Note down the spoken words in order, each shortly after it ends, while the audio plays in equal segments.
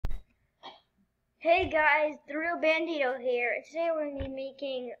Hey guys, The Real Bandito here. Today we're going to be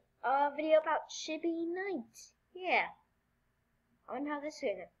making a video about Chibi Night. Yeah. I wonder how this is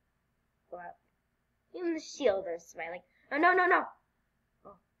going to go out. Even the shield is smiling. Oh, no.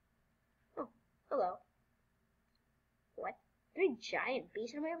 Oh, hello. What? Three giant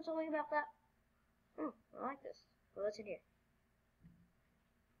beasts? Am I able to talk about that? Oh, I like this. Well, what's in here?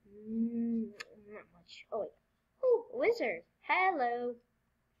 Not much. Oh, wait. Oh, wizard. Hello.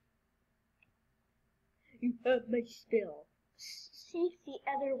 You have my spell. Seek the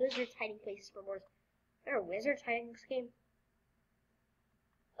other wizards' hiding places for more. There are wizards hiding in this game?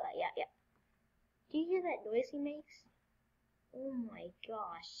 Yeah. Do you hear that noise he makes? Oh my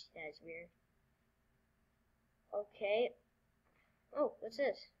gosh, that is weird. Okay. Oh, what's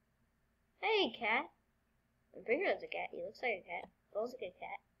this? Hey, cat. I'm bigger as a cat. He looks like a cat. Feels like a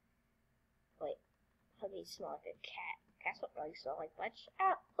cat. Wait, how do you smell like a cat? Cats don't really smell like much.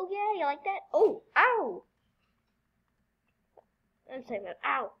 Ow! Oh yeah, you like that? Oh, ow! I'm saying that.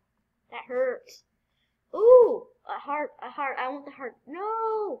 Ow! That hurts. Ooh, a heart. I want the heart.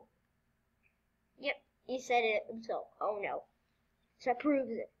 No! Yep, he said it himself. Oh no. So that proves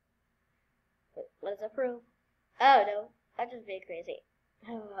it. Wait, what does that prove? Oh no, I'm just being crazy.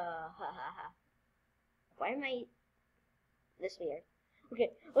 Why am I this weird?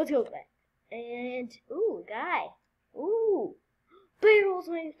 Okay, let's go back. And, ooh, guy. Ooh. Barrel's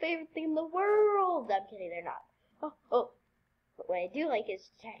my favorite thing in the world. I'm kidding, they're not. Oh. But what I do like is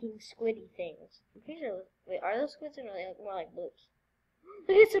attacking squiddy things. I'm pretty sure, wait, are those squids or are they more like loops?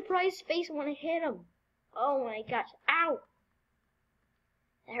 Look at surprise face when I hit him. Oh my gosh. Ow.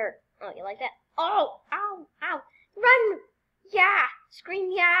 That hurt. Oh, you like that? Oh, ow. Run. Yeah.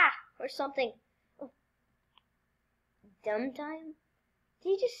 Scream yeah. Or something. Oh. Dumb time? Did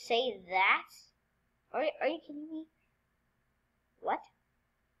you just say that? Are you kidding me? What?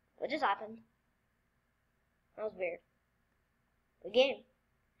 What just happened? That was weird. The game.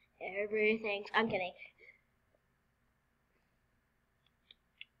 Everything. I'm kidding.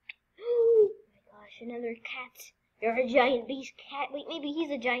 Oh my gosh, another cat. You're a giant beast cat. Wait, maybe he's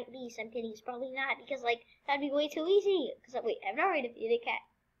a giant beast. I'm kidding. He's probably not because, like, that'd be way too easy. Because, wait, I've never defeated a cat.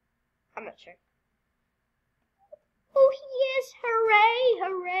 I'm not sure. Oh, yes!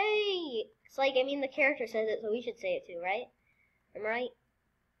 Hooray! It's like, I mean, the character says it, so we should say it too, right? Am I right?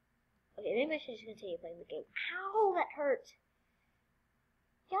 Okay, maybe I should just continue playing the game. Ow, that hurt.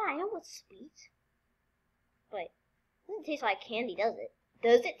 Yeah, I know what's sweet. But it doesn't taste like candy, does it?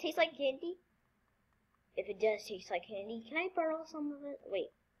 Does it taste like candy? If it does taste like candy, can I borrow some of it?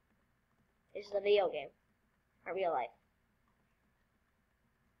 Wait. This is a video game. Not real life.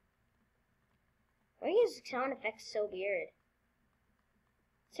 Why are his sound effects so weird?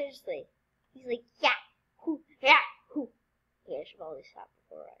 Seriously. He's like, yeah, hoo. Yeah, I should probably stop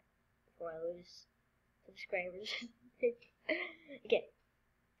before I lose subscribers. Okay.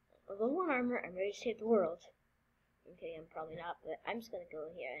 Although one armor, I'm ready to save the world. Okay, I'm probably not, but I'm just gonna go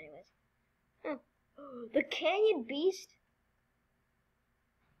here anyways. The canyon beast?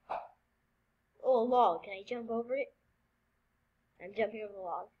 Oh, a log. Can I jump over it? I'm jumping over the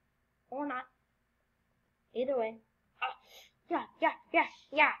log. Or not. Either way. Yeah.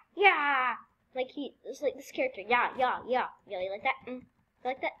 It's like this character. Yeah. Yeah, you like that? You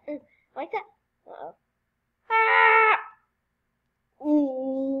like that? Like that? Uh-oh. Ah!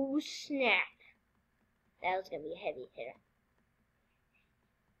 Ooh, snap. That was gonna be a heavy hitter.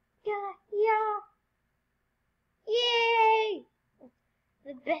 Yeah. Yay!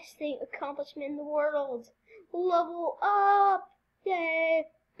 The best accomplishment in the world. Level up. Yay.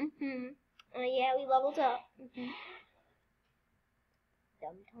 Oh yeah, we leveled up.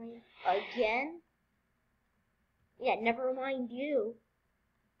 Dumb time. Again? Yeah, never mind you.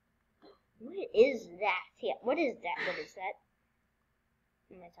 What is that? Yeah, what is that?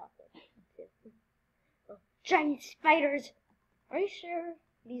 My top oh, giant spiders! Are you sure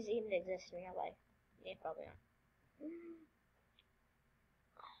these even exist in real life? Yeah, probably not.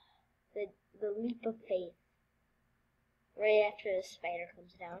 The leap of faith. Right after the spider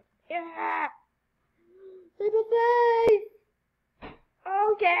comes down. Yeah! Leap of faith!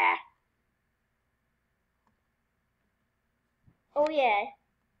 Oh yeah! Oh yeah.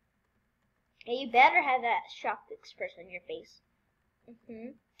 Hey, you better have that shocked expression on your face.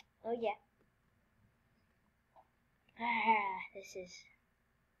 Oh yeah. This is...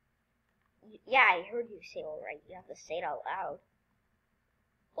 Yeah, I heard you say all right. You have to say it out loud.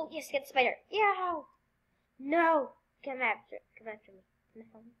 Oh yes, get the spider. Yeah! No! Come after me.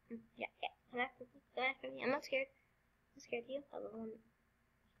 Yeah. Come after me. I'm not scared. I'm scared of you. Oh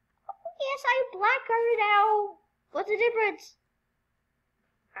yes, I'm blackguarded now. What's the difference?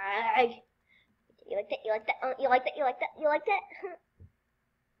 You like that? You like that? You like that? You like that? You like that?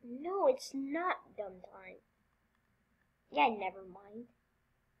 No, it's not dumb time. Yeah, never mind.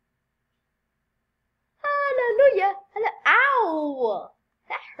 Hallelujah! Ow!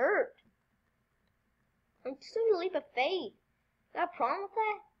 That hurt. I'm just doing a leap of faith. Got a problem with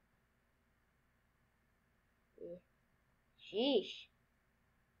that? Yeah. Sheesh.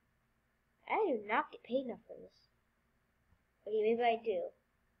 I do not get paid enough for this. Okay, maybe I do.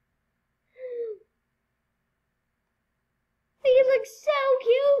 He looks so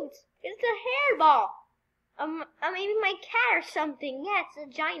cute! It's a hairball! Maybe my cat or something. Yeah, it's a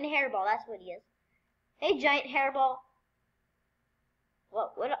giant hairball. That's what he is. Hey, giant hairball.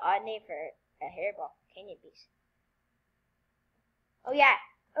 What an odd name for a hairball. Canyon beast. Oh, yeah.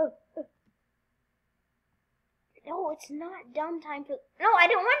 Oh. No, it's not dumb time for... No, I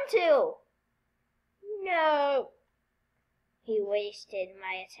don't want to! No. He wasted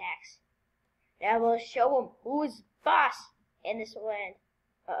my attacks. Now we'll show him who's boss in this land.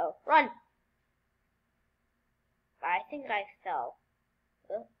 Uh-oh. Run! I think I fell.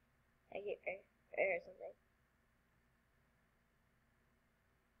 Oh, I heard something.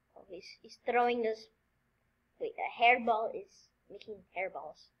 Oh, he's throwing this. Wait, a hairball is making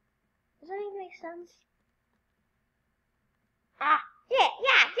hairballs. Does that even make sense? Ah, yeah.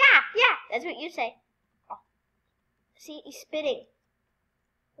 That's what you say. Oh. See, he's spitting.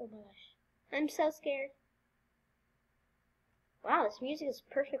 Oh my gosh. I'm so scared. Wow, this music is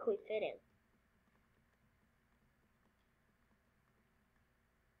perfectly fitting.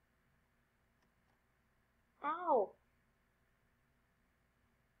 Ow.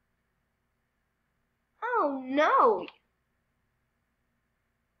 Oh no!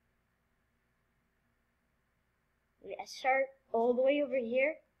 Wait, I start all the way over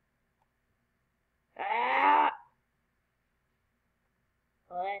here? Ah!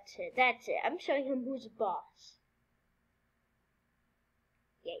 Well, that's it. I'm showing him who's boss.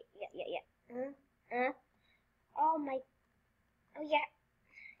 Yeah. Oh my. Oh yeah.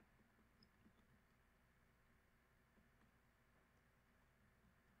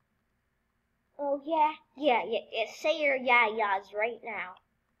 Oh yeah. Yeah. Say your yas right now.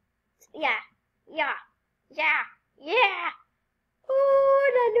 Yeah.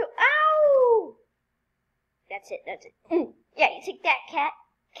 Oh no. Ow! That's it. Yeah, you take that, cat.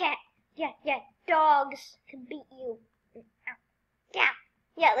 Yeah. Dogs can beat you. Ow.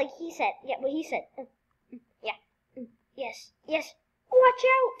 Yeah, like he said. Yeah, what he said. Yeah. Yes. Watch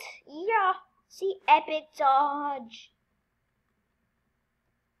out! Yeah. See, epic dodge.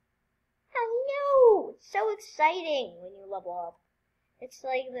 Oh no! It's so exciting when you level up. It's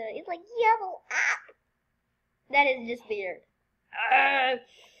like level up. That is just weird.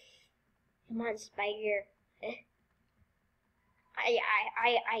 Come on, Spider.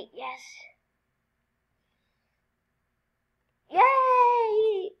 Yes.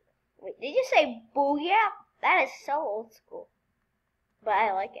 Yay! Wait, did you say booyah? That is so old school. But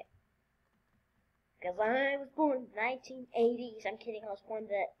I like it. Because I was born in the 1980s. I'm kidding, I was born in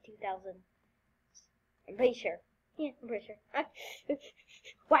the 2000s. I'm pretty sure. Yeah, I'm pretty sure.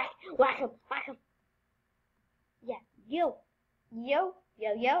 Whack him. Yeah, yo.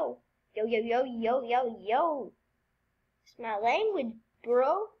 It's my language,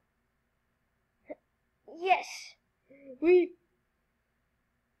 bro. Yes.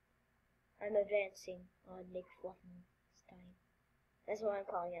 I'm advancing on Nick Fluffenstein. That's what I'm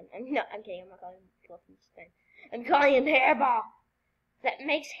calling him. I'm kidding. I'm not calling him Fluffenstein. I'm calling him Hairball. That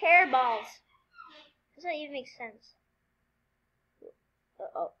makes hairballs. Does that even make sense?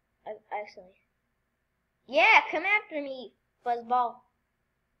 Uh-oh. I accidentally. Yeah, come after me, Fuzzball.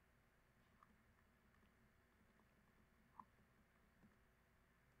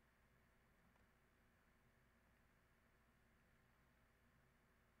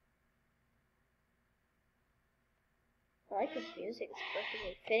 I like this music. It's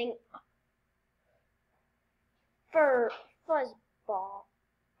perfectly fitting for Fuzzball.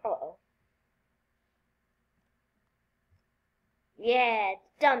 Uh-oh. Yeah, it's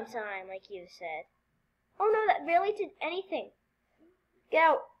dumb time, like you said. Oh no, that barely did anything. Get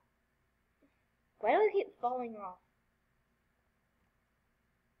out. Why do I keep falling off?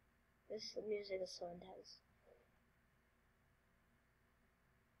 This music is so intense.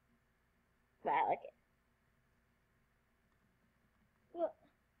 But I like it. What?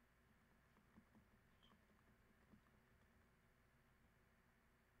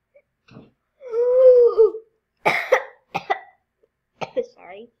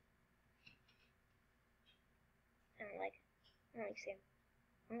 Sorry. I don't like Sam.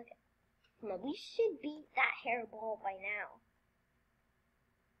 I don't like it. Come on, we should beat that hairball by now.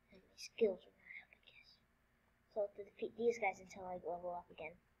 And my skills are not up So to defeat these guys until I level up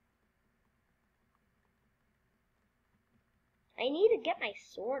again. I need to get my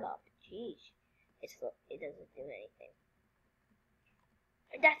sword up. Jeez. It doesn't do anything.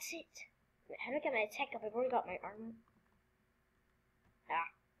 That's it. Wait, how do I get my attack up? I've already got my armor.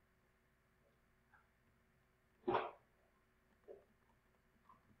 Ah.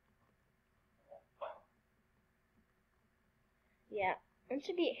 Yeah. Once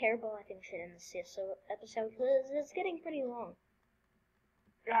we beat Hairball, I think we should end this episode because it's getting pretty long.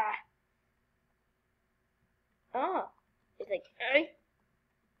 Ah. Oh. It's like,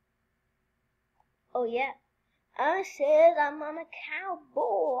 oh yeah. I said I'm on a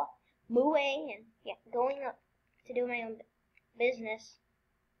cowboy, mooing and yeah, going up to do my own business.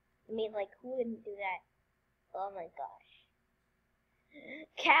 I mean, like, who wouldn't do that? Oh my gosh.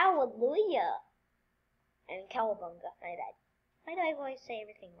 Hallelujah. And cowabunga, my bad. Why do I always say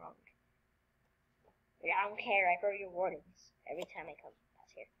everything wrong? I don't care, I've heard your warnings every time I come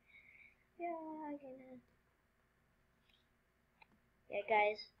past here. Yeah,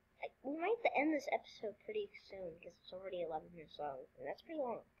 guys. We might end this episode pretty soon because it's already 11 minutes long, and that's pretty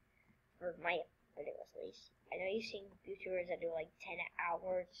long for my video at least. I know you've seen YouTubers that do like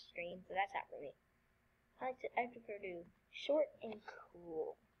 10-hour streams, but that's not for me. I prefer to do short and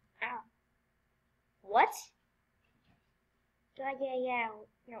cool. Ow. What? Yeah. I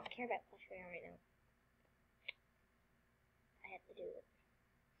don't care about Clash Royale right now. I have to do it.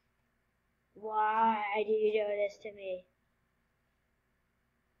 Why do you do this to me?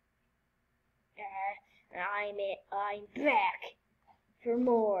 I'm back for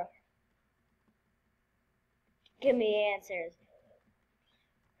more. Give me answers.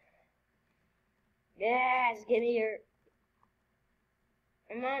 Yes, give me your.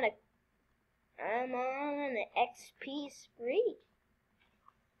 I'm on an XP spree.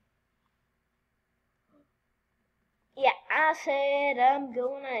 Yeah, I said I'm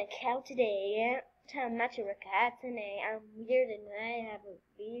going on a cow today. I'm not your cat today. I'm weird and I have a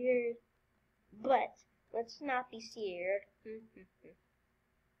beard. But let's not be scared.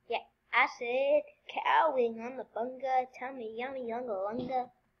 Yeah, I said cowing on the bunga. Tell me yummy yunga lunga.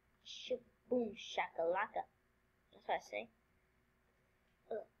 Boom shakalaka. That's what I say.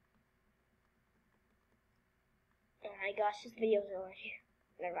 Ugh. Oh my gosh, this video's over here.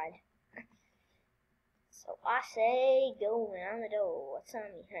 Never mind. So I say going on the door. What's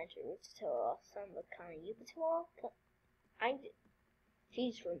on me, hunter? What's the tour? Some of kind of Yupator?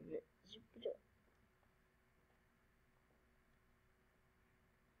 She's from Jupiter.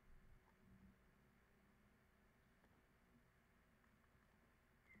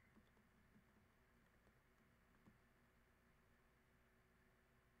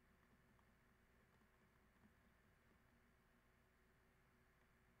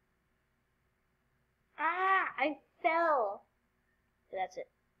 I fell. So that's it.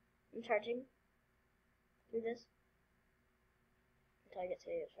 I'm charging through this until I get to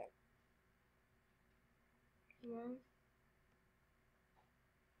the other side. Come on.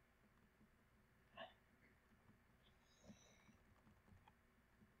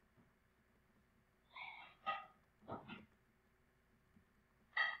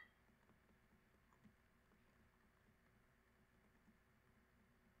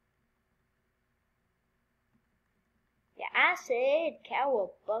 Yeah, I said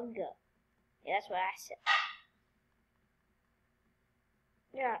cowabunga. Yeah, that's what I said.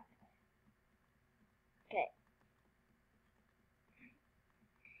 Yeah. Okay.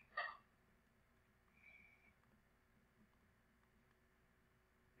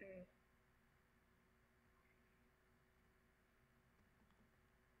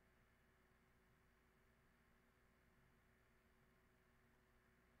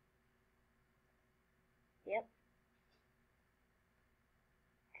 Yep.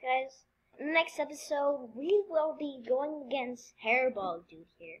 Guys, next episode we will be going against Hairball dude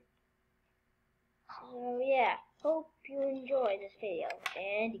here. So yeah, hope you enjoy this video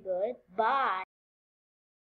and goodbye.